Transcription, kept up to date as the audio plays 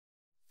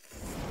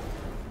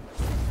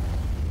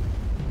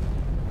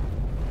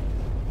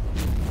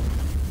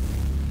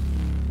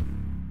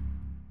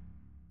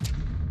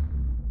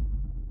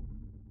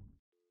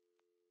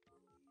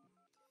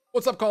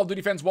What's up, Call of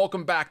Duty fans?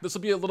 Welcome back. This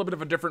will be a little bit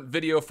of a different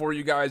video for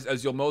you guys,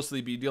 as you'll mostly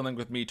be dealing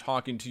with me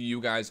talking to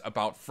you guys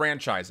about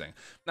franchising.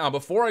 Now,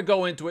 before I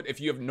go into it, if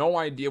you have no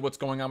idea what's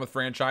going on with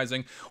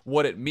franchising,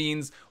 what it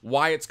means,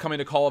 why it's coming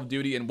to Call of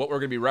Duty, and what we're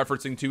going to be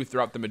referencing to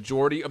throughout the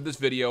majority of this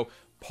video,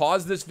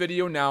 pause this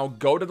video now,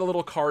 go to the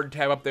little card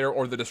tab up there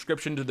or the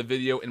description to the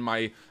video in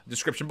my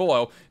description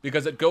below,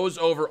 because it goes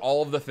over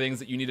all of the things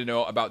that you need to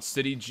know about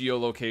city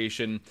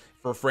geolocation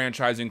for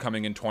franchising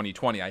coming in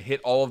 2020. I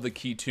hit all of the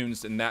key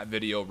tunes in that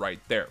video right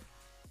there.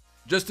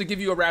 Just to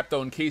give you a wrap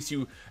though, in case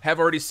you have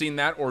already seen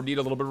that or need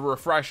a little bit of a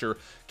refresher,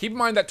 keep in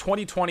mind that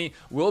 2020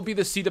 will be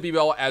the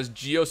CWL as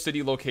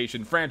GeoCity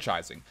location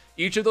franchising.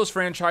 Each of those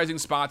franchising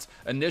spots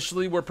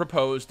initially were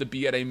proposed to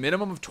be at a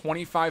minimum of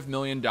 $25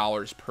 million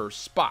per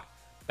spot.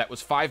 That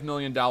was $5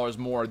 million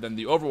more than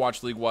the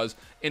Overwatch League was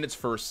in its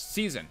first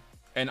season.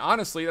 And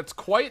honestly, that's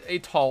quite a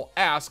tall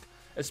ask,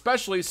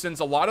 especially since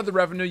a lot of the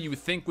revenue you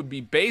think would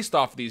be based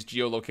off these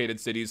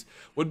geolocated cities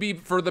would be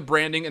for the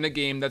branding in a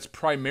game that's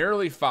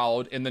primarily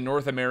followed in the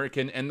North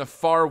American and the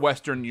far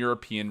Western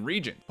European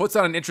region. Puts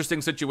on an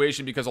interesting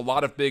situation because a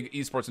lot of big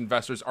esports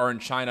investors are in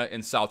China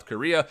and South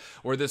Korea,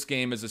 where this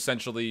game is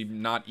essentially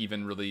not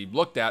even really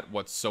looked at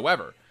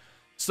whatsoever.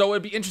 So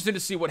it'd be interesting to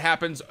see what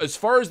happens. As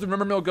far as the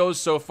rumor mill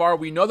goes so far,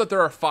 we know that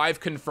there are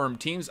 5 confirmed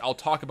teams. I'll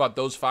talk about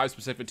those 5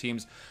 specific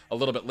teams a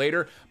little bit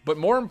later. But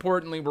more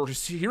importantly, we're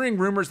hearing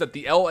rumors that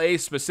the LA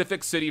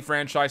specific city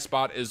franchise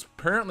spot is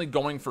apparently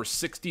going for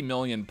 60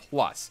 million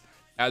plus,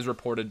 as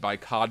reported by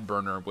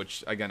Codburner,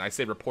 which again, I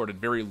say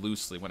reported very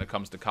loosely when it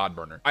comes to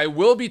Codburner. I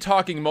will be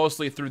talking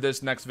mostly through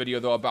this next video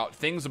though about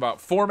things about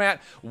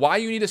format, why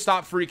you need to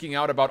stop freaking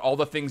out about all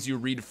the things you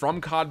read from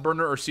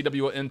Codburner or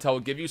CWL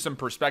Intel, give you some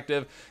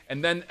perspective,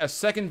 and then a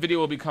second video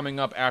will be coming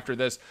up after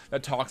this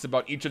that talks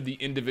about each of the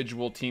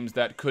individual teams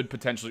that could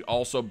potentially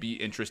also be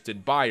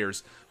interested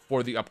buyers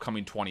for the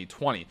upcoming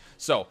 2020.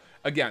 So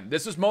again,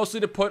 this is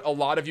mostly to put a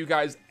lot of you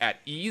guys at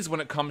ease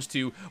when it comes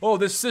to, oh,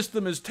 this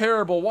system is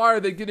terrible. Why are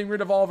they getting rid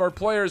of all of our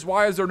players?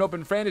 Why is there an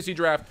open fantasy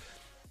draft?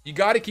 You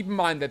got to keep in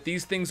mind that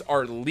these things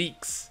are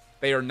leaks.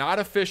 They are not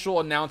official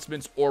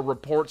announcements or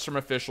reports from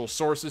official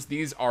sources.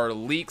 These are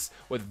leaks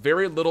with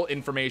very little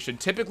information.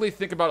 Typically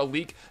think about a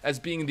leak as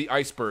being the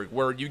iceberg,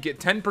 where you get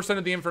 10%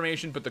 of the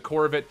information, but the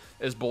core of it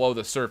is below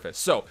the surface.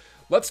 So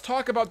let's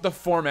talk about the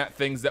format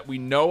things that we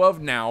know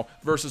of now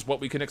versus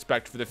what we can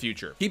expect for the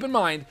future. Keep in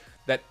mind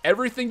that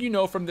everything you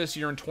know from this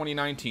year in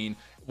 2019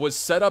 was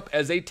set up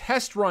as a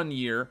test run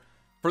year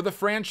for the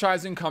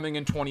franchising coming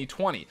in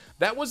 2020.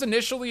 That was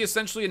initially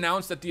essentially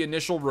announced at the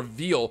initial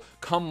reveal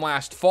come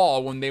last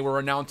fall when they were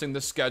announcing the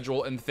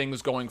schedule and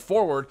things going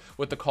forward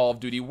with the Call of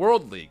Duty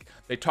World League.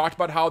 They talked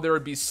about how there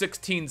would be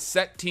 16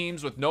 set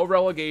teams with no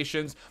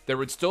relegations. There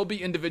would still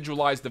be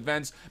individualized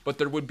events, but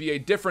there would be a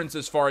difference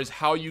as far as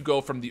how you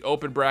go from the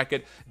open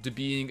bracket to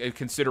being a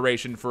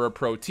consideration for a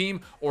pro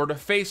team or to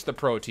face the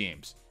pro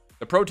teams.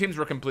 The pro teams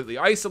were completely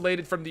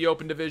isolated from the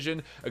open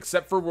division,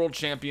 except for world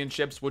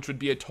championships, which would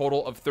be a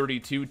total of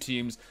 32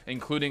 teams,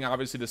 including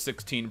obviously the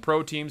 16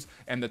 pro teams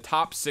and the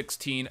top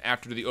 16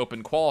 after the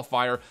open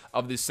qualifier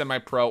of the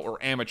semi-pro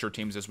or amateur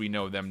teams as we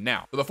know them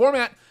now. So the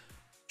format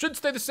should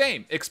stay the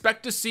same.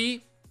 Expect to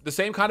see the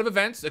same kind of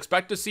events.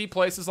 Expect to see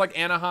places like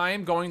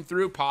Anaheim going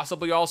through,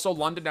 possibly also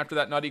London after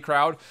that nutty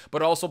crowd,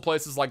 but also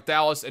places like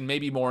Dallas and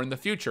maybe more in the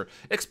future.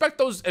 Expect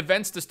those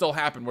events to still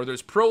happen, where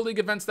there's pro league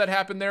events that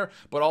happen there,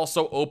 but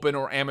also open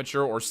or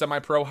amateur or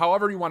semi-pro,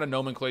 however you want to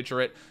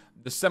nomenclature it.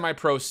 The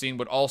semi-pro scene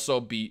would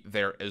also be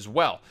there as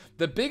well.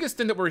 The biggest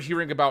thing that we're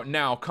hearing about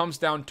now comes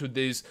down to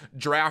these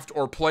draft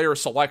or player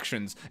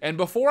selections. And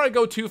before I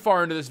go too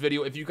far into this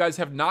video, if you guys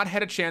have not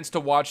had a chance to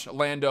watch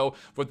Lando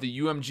with the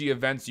UMG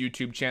Events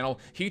YouTube channel,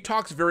 he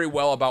talks very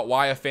well about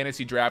why a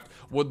fantasy draft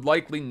would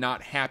likely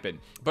not happen.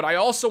 But I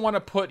also want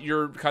to put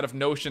your kind of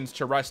notions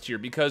to rest here,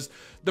 because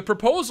the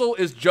proposal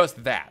is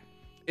just that.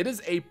 It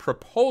is a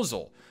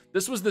proposal.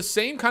 This was the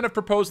same kind of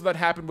proposal that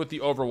happened with the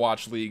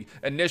Overwatch League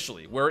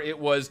initially, where it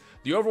was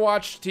the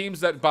Overwatch teams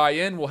that buy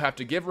in will have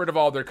to give rid of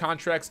all their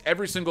contracts.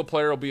 Every single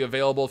player will be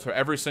available for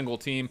every single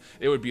team.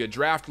 It would be a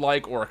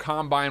draft-like or a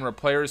combine where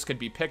players can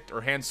be picked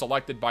or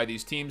hand-selected by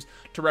these teams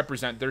to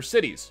represent their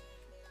cities.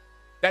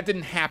 That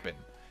didn't happen.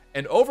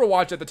 And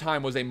Overwatch at the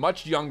time was a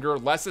much younger,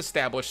 less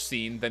established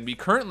scene than we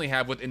currently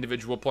have with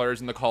individual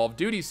players in the Call of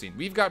Duty scene.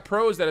 We've got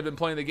pros that have been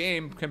playing the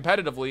game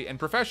competitively and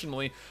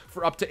professionally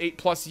for up to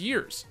 8+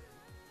 years.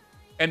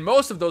 And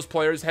most of those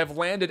players have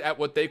landed at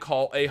what they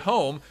call a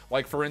home,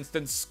 like for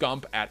instance,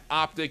 Scump at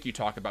OpTic. You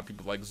talk about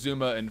people like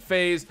Zuma and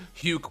FaZe,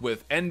 Huke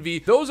with Envy.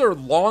 Those are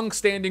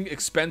long-standing,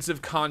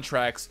 expensive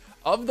contracts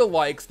of the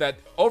likes that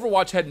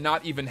Overwatch had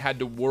not even had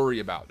to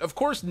worry about. Of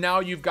course, now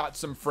you've got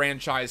some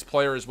franchise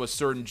players with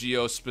certain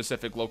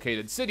geo-specific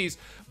located cities,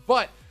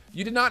 but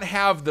you did not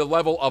have the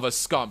level of a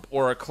Scump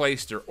or a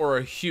Clayster or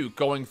a Hugh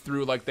going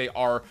through like they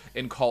are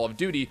in Call of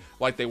Duty,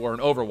 like they were in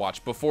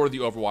Overwatch before the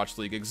Overwatch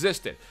League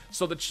existed.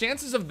 So the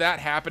chances of that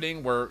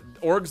happening, where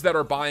orgs that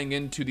are buying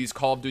into these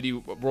Call of Duty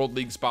World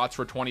League spots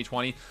for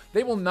 2020,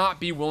 they will not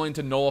be willing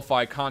to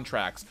nullify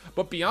contracts.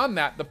 But beyond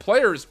that, the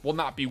players will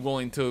not be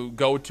willing to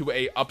go to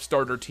a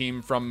upstarter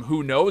team from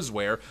who knows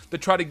where to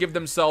try to give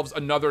themselves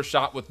another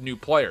shot with new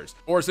players,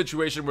 or a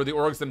situation where the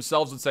orgs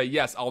themselves would say,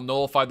 yes, I'll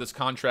nullify this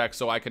contract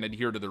so I can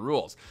adhere to the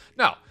rules.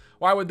 No.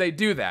 Why would they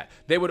do that?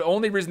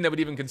 Only reason they would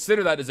even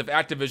consider that is if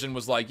Activision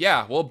was like,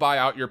 yeah, we'll buy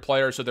out your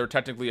player so they're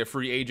technically a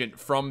free agent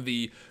from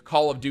the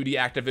Call of Duty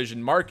Activision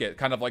market,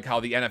 kind of like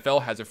how the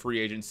NFL has a free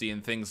agency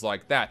and things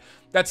like that.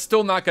 That's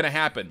still not going to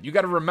happen. You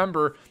got to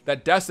remember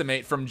that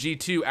Decimate from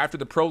G2 after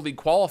the Pro League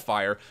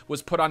qualifier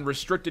was put on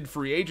restricted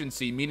free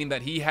agency, meaning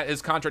that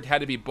his contract had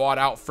to be bought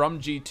out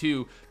from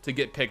G2 to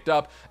get picked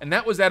up, and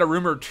that was at a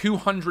rumored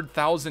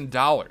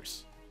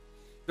 $200,000.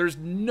 There's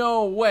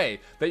no way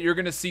that you're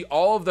going to see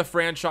all of the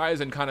franchise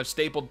and kind of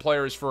stapled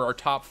players for our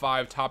top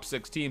 5, top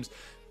 6 teams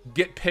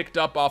get picked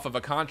up off of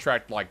a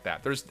contract like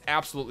that. There's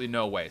absolutely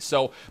no way.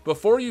 So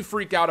before you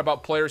freak out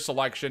about player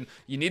selection,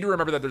 you need to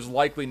remember that there's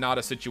likely not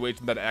a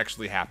situation that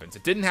actually happens.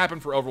 It didn't happen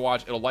for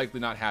Overwatch. It'll likely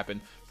not happen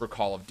for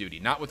Call of Duty.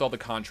 Not with all the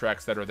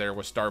contracts that are there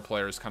with star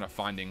players kind of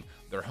finding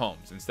their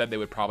homes. Instead, they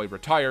would probably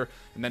retire,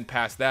 and then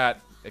past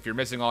that, if you're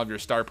missing all of your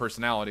star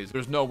personalities,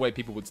 there's no way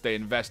people would stay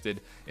invested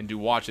into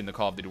watching the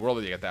Call of Duty World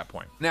League at that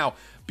point. Now,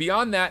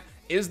 beyond that,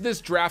 is this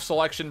draft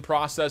selection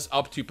process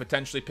up to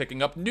potentially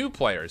picking up new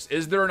players?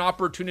 Is there an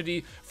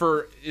opportunity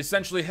for,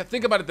 essentially,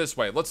 think about it this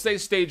way. Let's say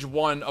stage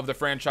 1 of the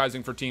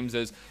franchising for teams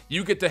is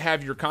you get to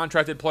have your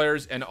contracted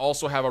players and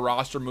also have a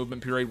roster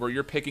movement period where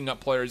you're picking up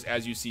players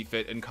as you see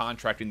fit and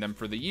contracting them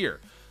for the year.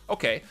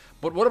 Okay,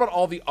 but what about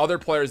all the other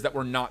players that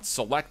were not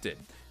selected?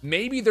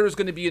 Maybe there's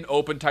going to be an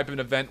open type of an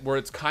event where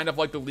it's kind of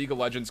like the League of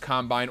Legends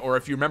Combine, or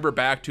if you remember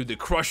back to the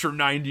Crusher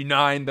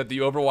 99 that the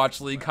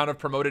Overwatch League kind of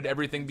promoted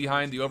everything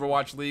behind the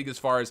Overwatch League as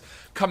far as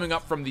coming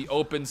up from the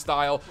open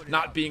style,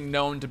 not being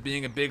known to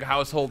being a big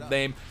household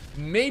name.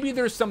 Maybe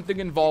there's something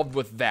involved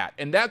with that,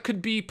 and that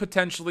could be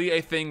potentially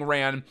a thing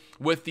ran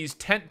with these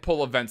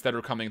tentpole events that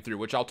are coming through,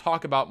 which I'll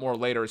talk about more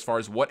later as far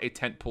as what a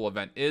tentpole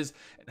event is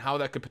and how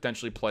that could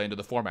potentially play into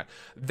the format.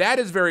 That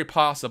is very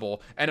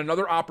possible, and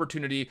another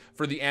opportunity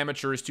for the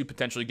amateurs to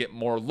potentially get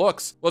more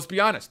looks. Let's be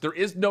honest, there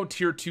is no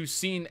tier 2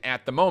 scene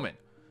at the moment.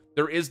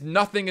 There is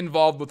nothing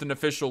involved with an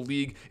official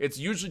league. It's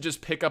usually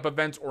just pickup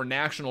events or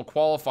national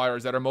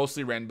qualifiers that are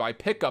mostly ran by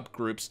pickup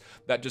groups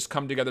that just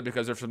come together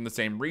because they're from the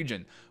same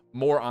region.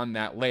 More on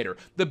that later.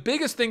 The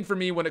biggest thing for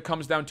me when it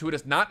comes down to it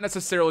is not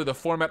necessarily the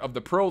format of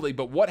the Pro League,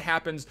 but what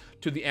happens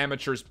to the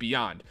amateurs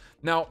beyond.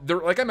 Now,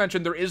 like I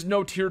mentioned, there is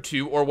no tier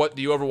 2 or what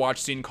the Overwatch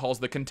scene calls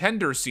the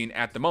contender scene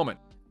at the moment.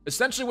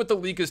 Essentially what the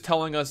league is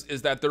telling us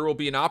is that there will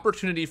be an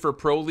opportunity for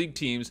Pro League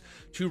teams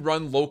to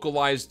run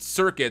localized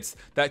circuits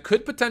that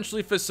could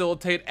potentially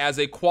facilitate as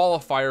a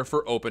qualifier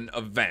for open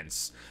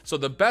events. So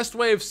the best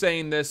way of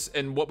saying this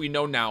and what we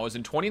know now is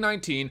in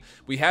 2019,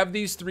 we have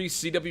these 3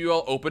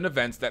 CWL open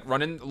events that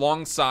run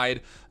alongside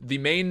the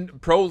main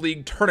Pro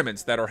League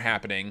tournaments that are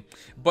happening.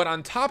 But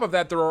on top of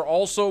that, there are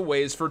also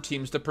ways for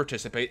teams to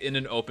participate in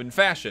an open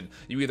fashion.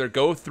 You either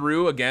go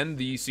through, again,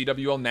 the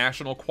CWL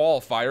National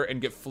Qualifier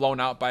and get flown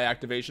out by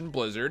Activision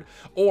Blizzard,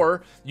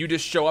 or you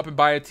just show up and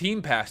buy a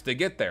team pass to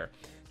get there.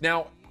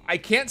 Now, I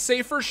can't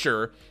say for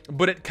sure,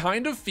 but it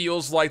kind of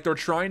feels like they're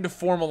trying to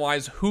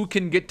formalize who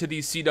can get to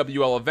these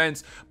CWL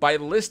events by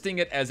listing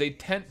it as a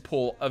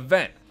tentpole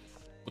event.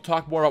 We'll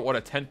talk more about what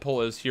a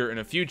tentpole is here in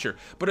the future,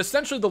 but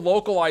essentially the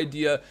local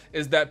idea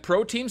is that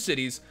pro team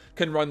cities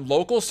can run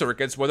local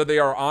circuits, whether they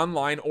are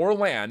online or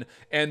LAN,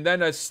 and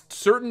then a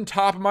certain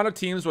top amount of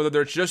teams, whether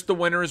they're just the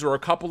winners or a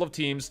couple of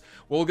teams,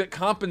 will get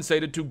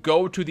compensated to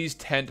go to these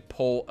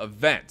tentpole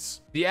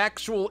events. The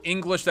actual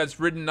English that's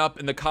written up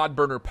in the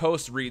Codburner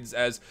post reads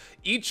as,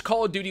 each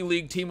Call of Duty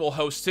League team will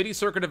host city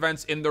circuit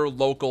events in their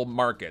local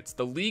markets.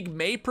 The league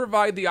may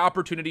provide the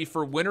opportunity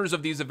for winners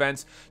of these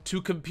events to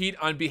compete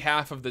on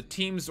behalf of the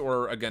teams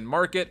or, again,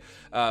 market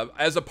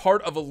as a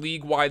part of a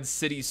league-wide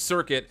city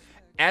circuit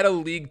at a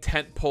league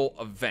tentpole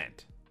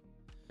event.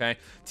 Okay.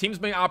 Teams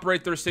may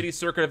operate their city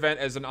circuit event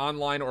as an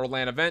online or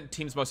LAN event.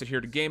 Teams must adhere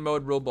to game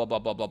mode rule, blah, blah,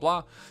 blah, blah,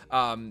 blah.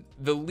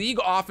 The league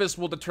office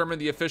will determine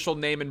the official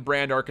name and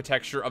brand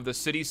architecture of the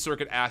city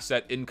circuit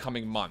asset in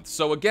coming months.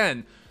 So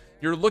again,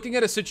 you're looking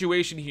at a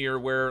situation here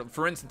where,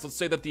 for instance, let's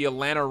say that the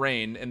Atlanta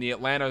Reign in the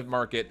Atlanta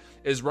market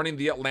is running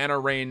the Atlanta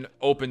Reign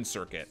open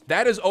circuit.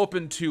 That is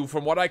open to,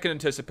 from what I can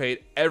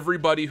anticipate,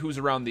 everybody who's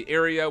around the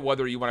area,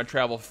 whether you want to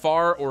travel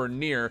far or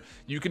near,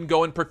 you can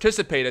go and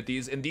participate at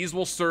these, and these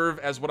will serve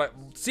as what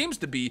seems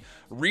to be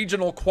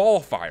regional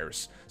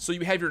qualifiers. So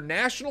you have your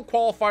national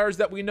qualifiers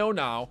that we know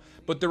now,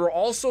 but there will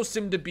also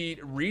seem to be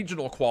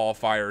regional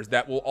qualifiers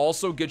that will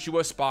also get you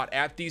a spot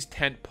at these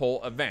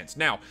tentpole events.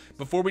 Now,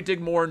 before we dig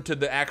more into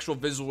the actual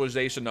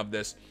visualization of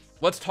this,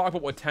 let's talk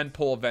about what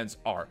tentpole events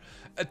are.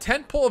 A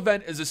tentpole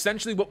event is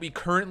essentially what we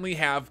currently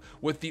have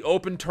with the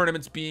open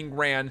tournaments being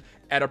ran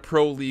at a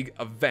pro league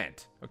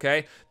event,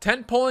 okay?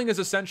 Tentpoling is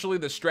essentially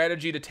the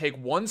strategy to take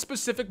one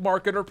specific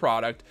market or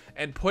product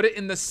and put it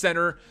in the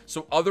center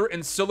so other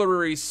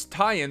ancillary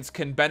tie-ins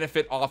can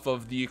benefit off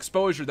of the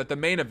exposure that the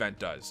main event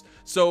does.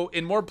 So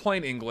in more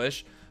plain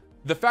English,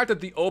 the fact that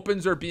the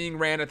opens are being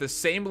ran at the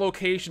same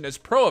location as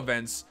pro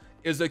events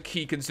is a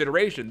key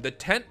consideration. The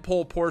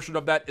tentpole portion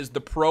of that is the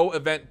pro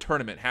event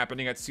tournament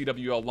happening at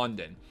CWL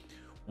London.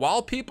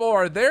 While people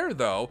are there,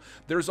 though,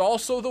 there's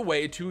also the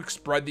way to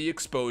spread the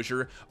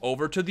exposure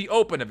over to the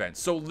open event.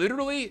 So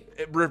literally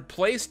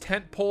replace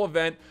tentpole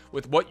event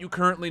with what you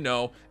currently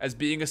know as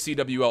being a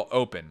CWL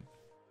Open.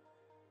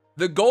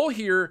 The goal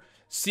here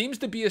seems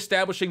to be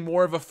establishing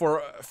more of a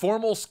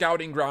formal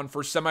scouting ground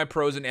for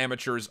semi-pros and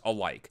amateurs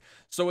alike.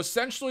 So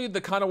essentially the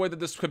kind of way that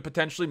this could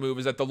potentially move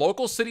is that the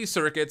local city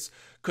circuits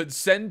could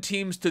send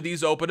teams to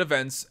these open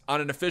events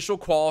on an official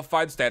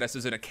qualified status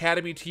as an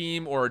academy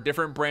team or a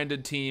different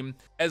branded team,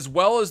 as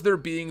well as there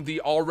being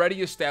the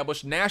already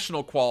established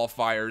national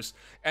qualifiers,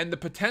 and the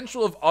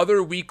potential of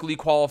other weekly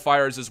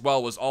qualifiers as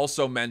well was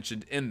also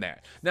mentioned in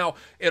that. Now,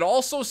 it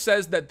also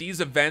says that these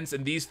events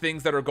and these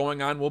things that are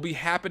going on will be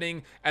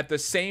happening at the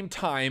same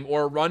time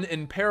or run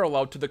in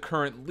parallel to the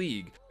current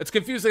league. It's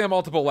confusing on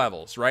multiple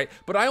levels, right?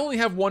 But I only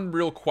have one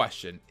real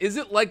question. Is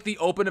it like the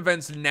open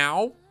events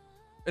now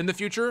in the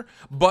future,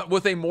 but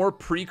with a more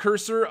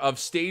precursor of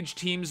stage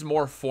teams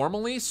more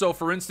formally? So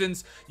for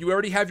instance, you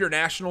already have your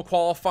national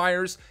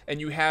qualifiers and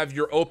you have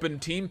your open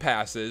team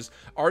passes.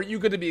 Are you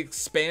going to be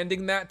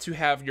expanding that to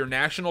have your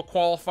national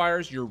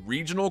qualifiers, your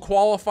regional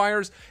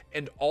qualifiers,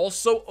 and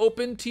also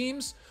open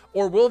teams?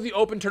 Or will the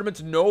open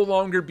tournaments no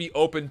longer be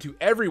open to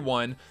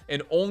everyone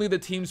and only the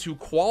teams who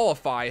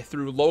qualify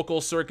through local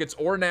circuits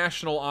or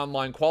national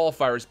online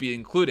qualifiers be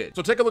included?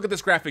 So take a look at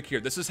this graphic here.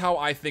 This is how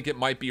I think it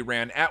might be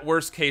ran at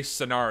worst case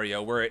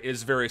scenario, where it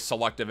is very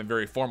selective and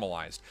very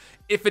formalized.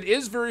 If it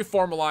is very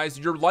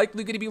formalized, you're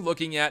likely going to be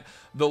looking at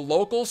the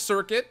local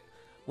circuit,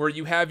 where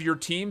you have your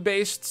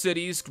team-based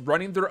cities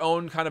running their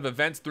own kind of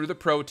events through the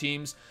pro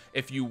teams.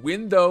 If you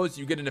win those,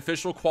 you get an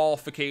official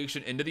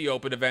qualification into the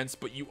open events,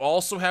 but you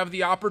also have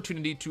the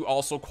opportunity to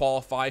also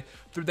qualify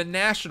through the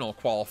national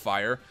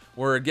qualifier,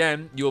 where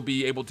again, you'll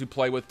be able to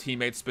play with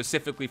teammates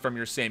specifically from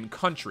your same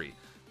country.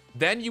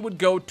 Then you would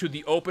go to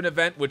the open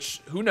event, which,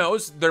 who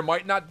knows, there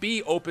might not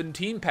be open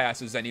team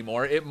passes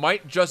anymore. It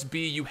might just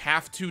be you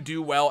have to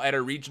do well at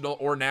a regional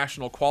or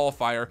national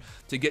qualifier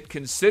to get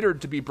considered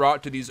to be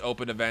brought to these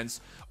open events.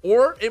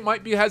 Or it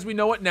might be as we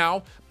know it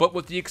now, but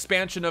with the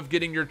expansion of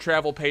getting your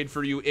travel paid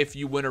for you if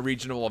you win a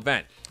regional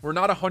event. We're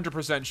not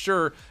 100%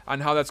 sure on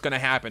how that's going to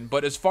happen.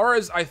 But as far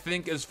as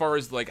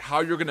like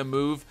how you're going to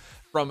move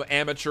from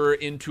amateur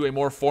into a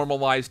more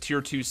formalized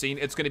tier 2 scene,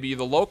 it's going to be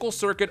the local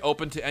circuit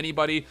open to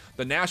anybody,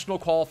 the national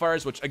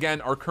qualifiers, which again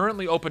are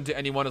currently open to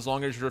anyone as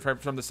long as you're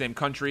from the same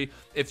country.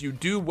 If you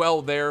do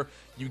well there,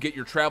 you get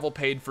your travel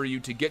paid for you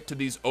to get to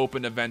these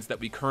open events that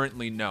we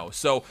currently know.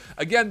 So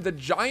again, the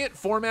giant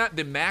format,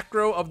 the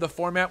macro of the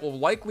format will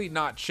likely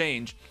not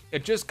change.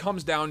 It just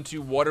comes down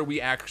to what are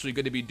we actually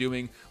going to be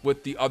doing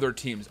with the other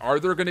teams? Are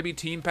there going to be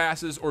team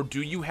passes, or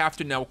do you have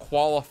to now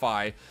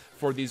qualify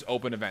for these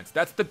open events?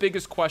 That's the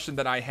biggest question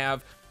that I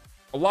have.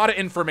 A lot of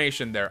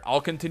information there.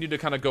 I'll continue to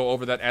kind of go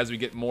over that as we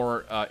get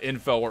more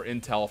info or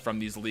intel from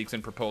these leaks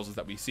and proposals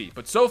that we see.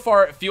 But so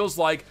far, it feels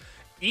like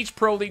each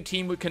Pro League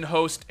team can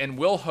host and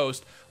will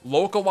host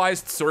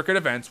localized circuit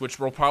events, which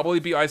will probably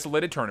be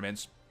isolated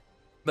tournaments.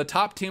 The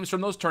top teams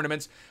from those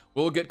tournaments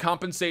will get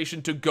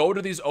compensation to go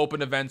to these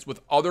open events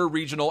with other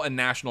regional and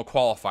national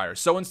qualifiers.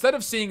 So instead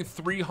of seeing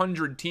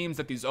 300 teams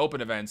at these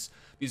open events,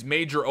 these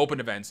major open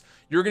events,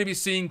 you're going to be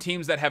seeing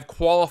teams that have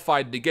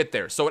qualified to get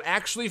there. So it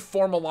actually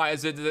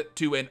formalizes it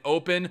to an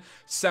open,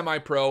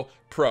 semi-pro,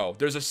 pro.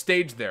 There's a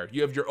stage there.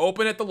 You have your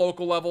open at the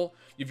local level,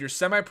 you have your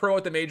semi-pro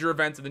at the major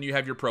events, and then you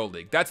have your pro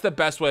league. That's the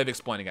best way of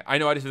explaining it. I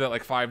know I just did that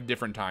like 5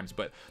 different times,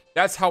 but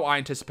that's how I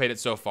anticipate it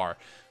so far.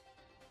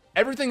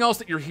 Everything else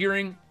that you're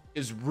hearing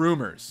is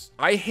rumors.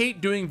 I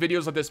hate doing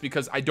videos like this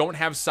because I don't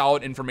have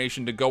solid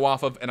information to go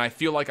off of, and I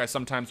feel like I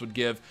sometimes would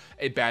give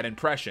a bad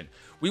impression.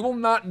 We will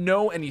not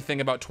know anything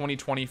about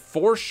 2020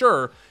 for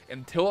sure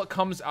until it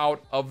comes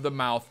out of the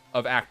mouth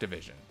of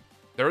Activision.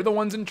 They're the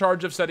ones in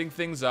charge of setting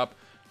things up.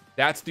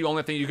 That's the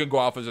only thing you can go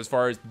off of as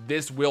far as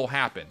this will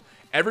happen.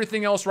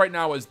 Everything else right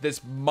now is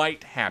this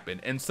might happen,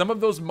 and some of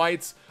those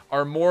mights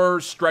are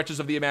more stretches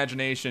of the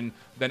imagination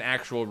than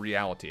actual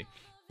reality.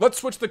 Let's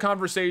switch the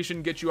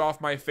conversation, get you off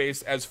my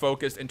face as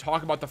focused, and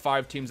talk about the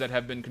 5 teams that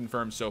have been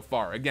confirmed so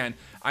far. Again,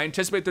 I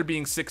anticipate there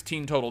being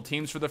 16 total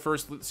teams for the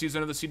first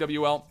season of the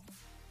CWL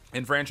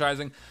in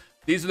franchising.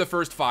 These are the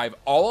first 5.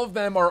 All of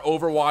them are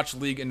Overwatch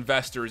League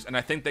investors, and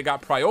I think they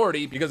got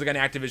priority because, again,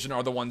 Activision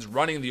are the ones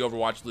running the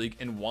Overwatch League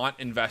and want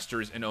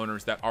investors and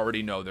owners that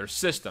already know their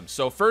system.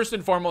 So first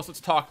and foremost, let's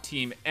talk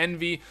Team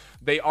Envy.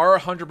 They are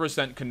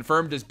 100%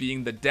 confirmed as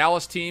being the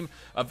Dallas team,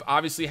 of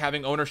obviously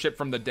having ownership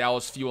from the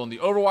Dallas Fuel in the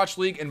Overwatch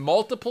League and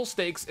multiple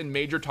stakes in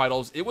major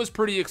titles. It was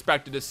pretty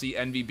expected to see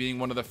Envy being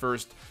one of the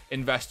first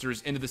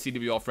investors into the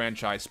CWL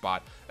franchise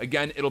spot.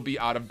 Again, it'll be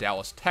out of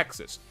Dallas,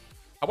 Texas.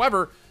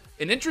 However,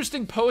 an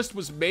interesting post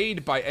was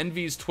made by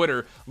Envy's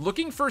Twitter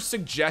looking for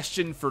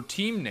suggestion for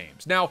team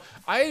names. Now,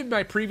 in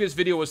my previous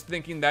video was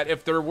thinking that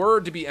if there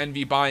were to be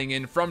Envy buying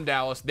in from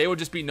Dallas, they would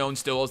just be known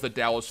still as the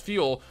Dallas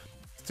Fuel,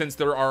 since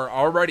there are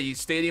already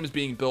stadiums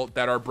being built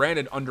that are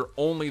branded under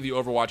only the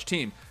Overwatch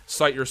team.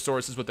 Cite your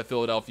sources with the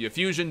Philadelphia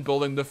Fusion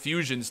building the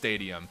Fusion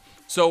Stadium.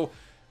 So,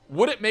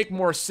 would it make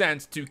more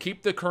sense to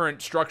keep the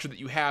current structure that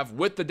you have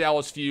with the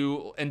Dallas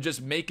Fuel and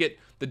just make it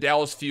the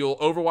Dallas Fuel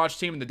Overwatch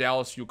team and the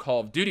Dallas Fuel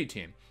Call of Duty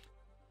team?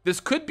 This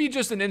could be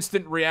just an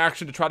instant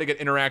reaction to try to get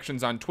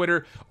interactions on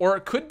Twitter, or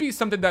it could be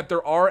something that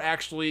there are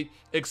actually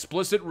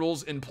explicit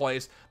rules in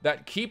place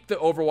that keep the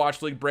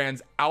Overwatch League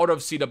brands out of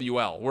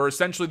CWL, where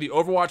essentially the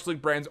Overwatch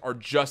League brands are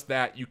just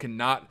that. You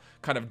cannot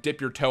kind of dip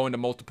your toe into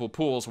multiple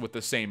pools with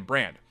the same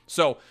brand.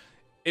 So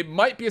it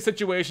might be a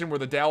situation where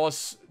the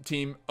Dallas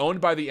team owned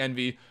by the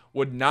Envy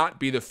would not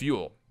be the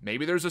Fuel.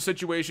 Maybe there's a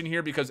situation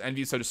here because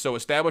Envy is so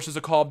established as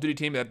a Call of Duty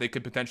team that they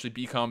could potentially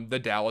become the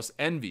Dallas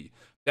Envy.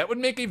 That would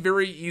make a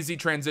very easy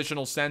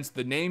transitional sense.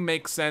 The name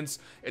makes sense.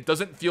 It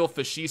doesn't feel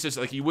facetious.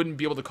 Like, you wouldn't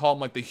be able to call them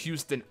like the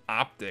Houston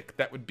OpTic.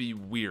 That would be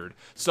weird.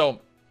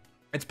 So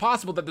it's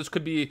possible that this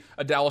could be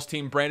a Dallas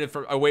team branded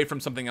away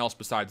from something else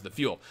besides the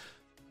Fuel.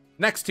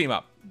 Next team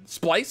up,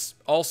 Splice,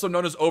 also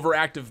known as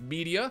Overactive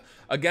Media.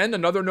 Again,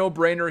 another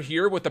no-brainer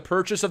here with the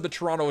purchase of the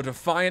Toronto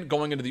Defiant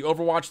going into the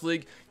Overwatch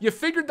League. You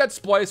figured that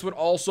Splice would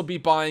also be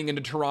buying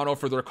into Toronto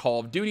for their Call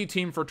of Duty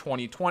team for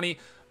 2020.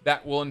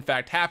 That will in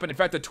fact happen. In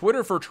fact, the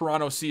Twitter for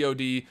Toronto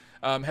COD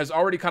has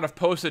already kind of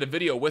posted a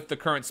video with the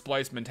current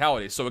Splice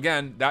mentality. So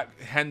again, that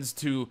tends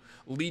to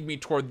lead me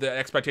toward the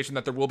expectation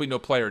that there will be no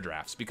player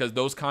drafts because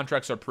those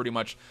contracts are pretty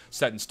much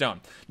set in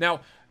stone. Now,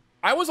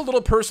 I was a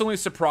little personally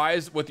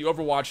surprised with the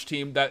Overwatch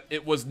team that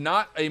it was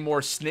not a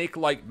more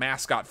snake-like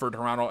mascot for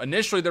Toronto.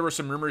 Initially, there were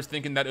some rumors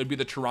thinking that it would be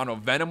the Toronto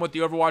Venom with the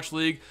Overwatch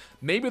League.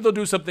 Maybe they'll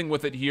do something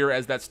with it here,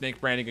 as that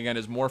snake branding, again,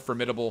 is more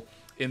formidable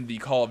in the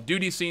Call of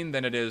Duty scene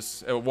than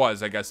it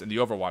was, I guess, in the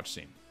Overwatch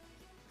scene.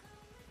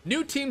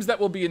 New teams that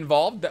will be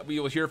involved that we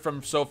will hear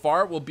from so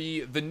far will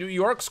be the New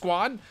York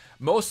squad,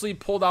 mostly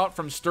pulled out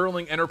from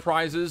Sterling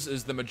Enterprises,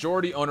 is the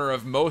majority owner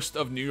of most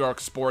of New York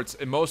sports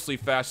and mostly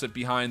facet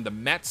behind the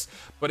Mets.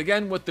 But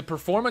again, with the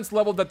performance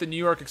level that the New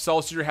York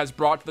Excelsior has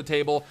brought to the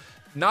table,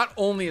 not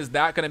only is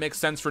that going to make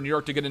sense for New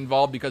York to get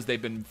involved because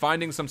they've been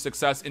finding some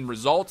success in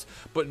results,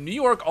 but New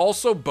York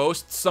also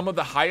boasts some of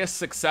the highest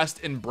success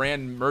in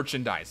brand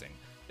merchandising.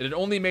 It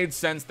only made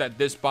sense that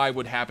this buy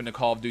would happen to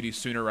Call of Duty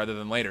sooner rather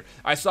than later.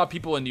 I saw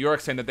people in New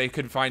York saying that they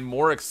could find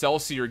more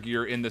Excelsior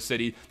gear in the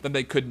city than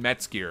they could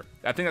Mets gear.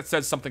 I think that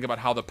says something about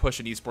how the push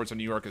in esports in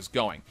New York is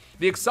going.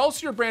 The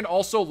Excelsior brand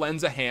also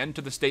lends a hand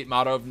to the state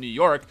motto of New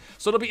York,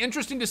 so it'll be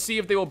interesting to see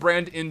if they will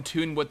brand in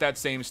tune with that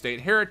same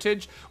state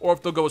heritage or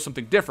if they'll go with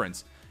something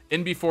different.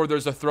 In before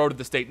there's a throw to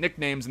the state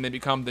nicknames and they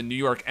become the New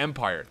York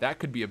Empire. That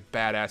could be a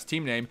badass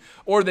team name.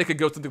 Or they could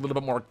go something a little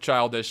bit more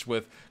childish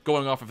with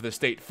going off of the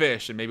state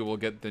fish, and maybe we'll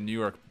get the New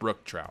York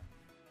brook trout.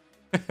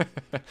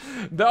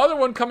 The other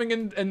one coming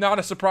in, and not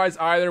a surprise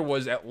either,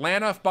 was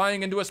Atlanta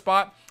buying into a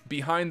spot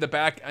behind the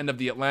back end of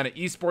the Atlanta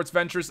esports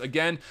ventures.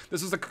 Again,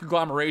 this is a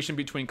conglomeration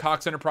between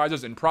Cox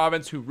Enterprises and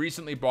Province, who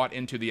recently bought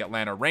into the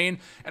Atlanta Reign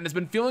and has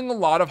been feeling a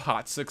lot of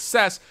hot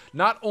success,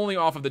 not only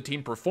off of the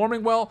team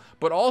performing well,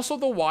 but also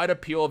the wide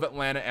appeal of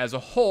Atlanta as a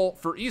whole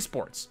for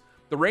esports.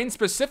 The Reign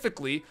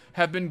specifically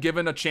have been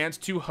given a chance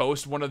to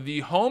host one of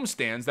the home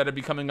stands that will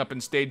be coming up in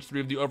Stage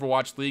 3 of the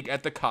Overwatch League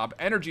at the Cobb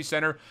Energy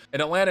Center.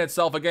 And Atlanta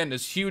itself, again,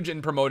 is huge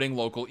in promoting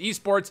local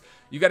esports.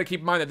 You got to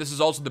keep in mind that this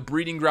is also the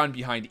breeding ground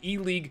behind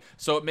E-League,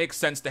 so it makes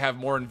sense to have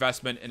more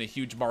investment in a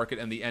huge market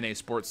in the NA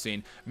sports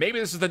scene. Maybe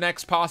this is the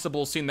next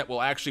possible scene that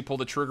will actually pull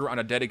the trigger on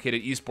a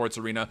dedicated esports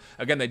arena.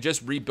 Again, they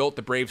just rebuilt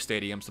the Brave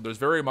Stadium, so there's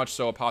very much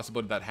so a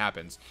possibility that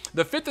happens.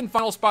 The fifth and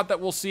final spot that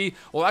we'll see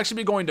will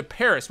actually be going to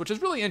Paris, which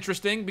is really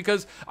interesting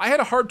because I had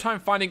a hard time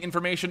finding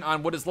information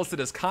on what is listed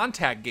as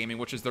Contact Gaming,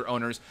 which is their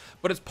owners,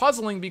 but it's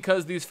puzzling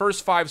because these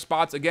first 5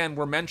 spots, again,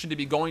 were mentioned to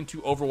be going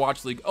to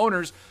Overwatch League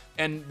owners,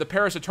 and the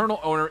Paris Eternal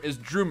owner is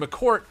Drew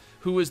McCourt,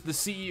 who is the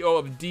CEO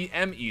of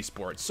DM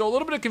Esports. So a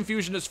little bit of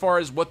confusion as far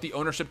as what the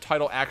ownership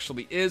title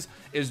actually is.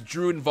 Is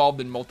Drew involved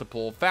in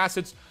multiple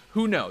facets?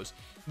 Who knows?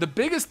 The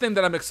biggest thing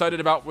that I'm excited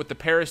about with the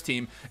Paris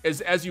team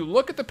is as you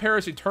look at the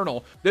Paris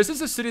Eternal, this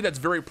is a city that's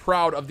very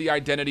proud of the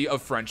identity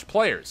of French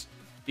players.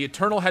 The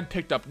Eternal had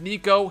picked up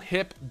Nico,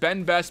 Hip,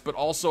 Ben Best, but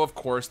also, of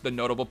course, the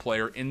notable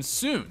player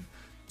Insoon.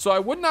 So I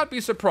would not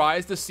be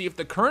surprised to see if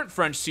the current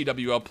French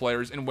CWL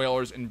players in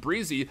Whalers and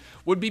Breezy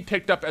would be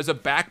picked up as a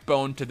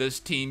backbone to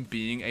this team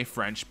being a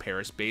French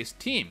Paris-based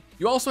team.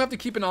 You also have to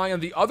keep an eye on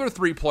the other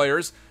 3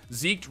 players,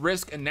 Zeke,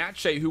 Risk, and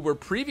Natche, who were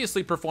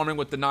previously performing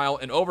with Denial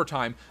in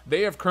overtime.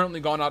 They have currently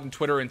gone out on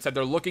Twitter and said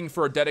they're looking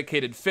for a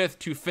dedicated 5th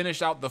to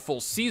finish out the full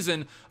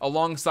season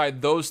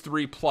alongside those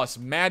 3 plus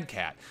Mad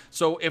Cat.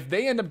 So if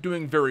they end up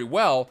doing very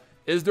well,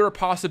 is there a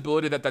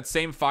possibility that that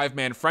same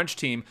 5-man French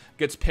team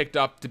gets picked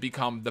up to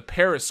become the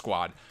Paris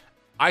squad?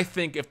 I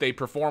think if they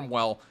perform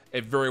well,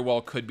 it very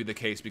well could be the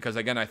case, because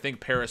again, I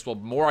think Paris will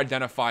more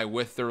identify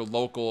with their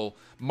local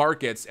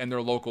markets and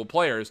their local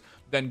players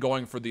than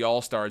going for the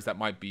all-stars that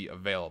might be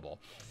available.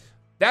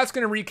 That's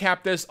going to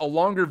recap this, a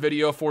longer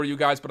video for you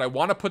guys, but I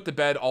want to put to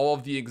bed all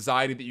of the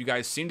anxiety that you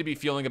guys seem to be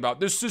feeling about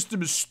this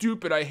system is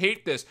stupid, I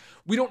hate this.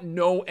 We don't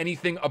know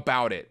anything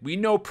about it. We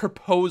know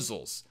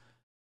proposals.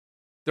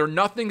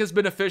 Nothing has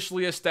been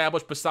officially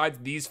established besides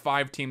these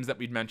 5 teams that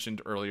we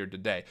mentioned earlier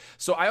today.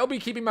 So I'll be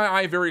keeping my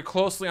eye very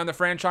closely on the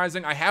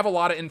franchising. I have a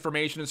lot of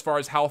information as far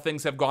as how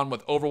things have gone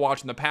with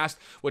Overwatch in the past,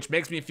 which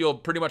makes me feel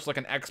pretty much like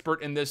an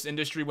expert in this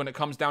industry when it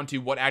comes down to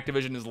what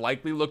Activision is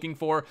likely looking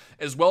for,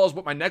 as well as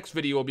what my next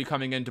video will be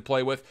coming into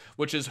play with,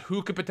 which is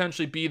who could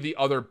potentially be the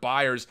other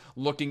buyers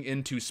looking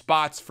into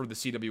spots for the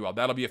CWL.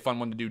 That'll be a fun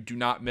one to do. Do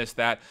not miss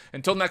that.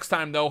 Until next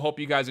time, though, hope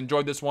you guys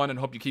enjoyed this one and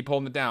hope you keep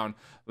holding it down.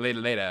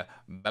 Later.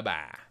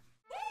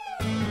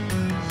 Bye-bye.